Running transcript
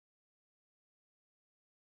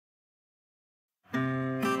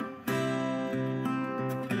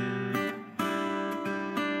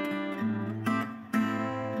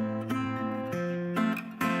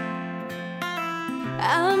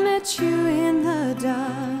I met you in the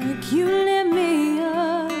dark, you lit me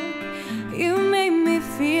up. You made me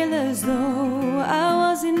feel as though I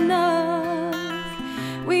was enough.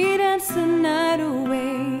 We danced the night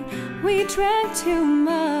away, we drank too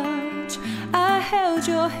much. I held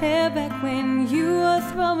your hair back when you were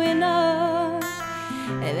throwing up.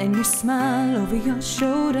 And then you smiled over your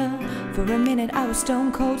shoulder. For a minute I was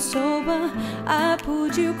stone cold sober. I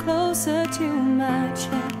pulled you closer to my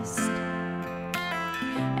chest,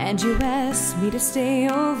 and you asked me to stay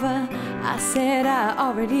over. I said I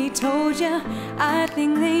already told you, I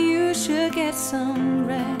think that you should get some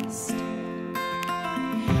rest.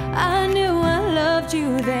 I knew I loved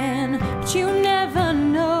you then, but you never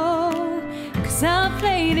know, 'cause I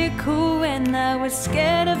played it cool when I was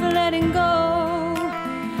scared of letting go.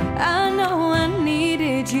 I know I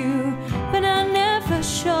needed you, but I never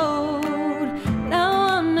showed. But I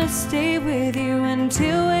wanna stay with you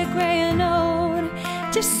until we're gray and old.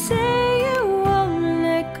 Just say you won't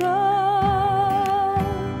let go.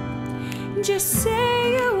 Just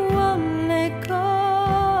say you won't let go.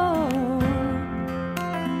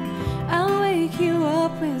 I'll wake you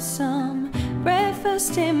up with some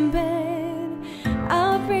breakfast in bed.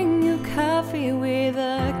 I'll bring you coffee with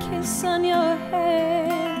a kiss on your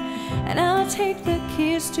head. And I'll take the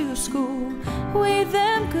kids to school, wave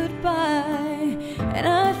them goodbye. And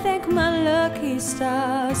I thank my lucky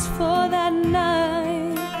stars for that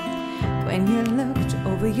night. When you looked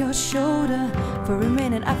over your shoulder, for a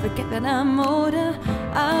minute I forget that I'm older.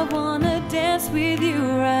 I wanna dance with you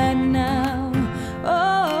right now.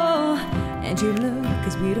 Oh, and you look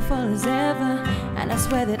as beautiful as ever, and I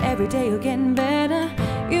swear that every day you're getting better.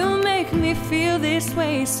 You make me feel this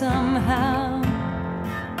way somehow.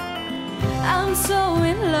 I'm so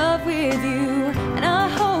in love with you, and I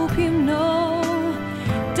hope you know,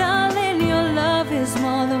 darling, your love is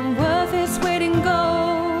more than worth its weight in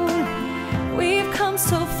gold. We've come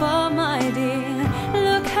so far, my dear,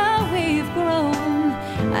 look how we've grown.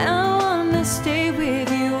 And I wanna stay with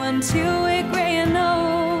you until we're gray and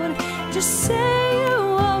old. Just say you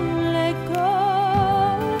won't let go.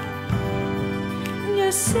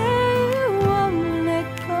 Just say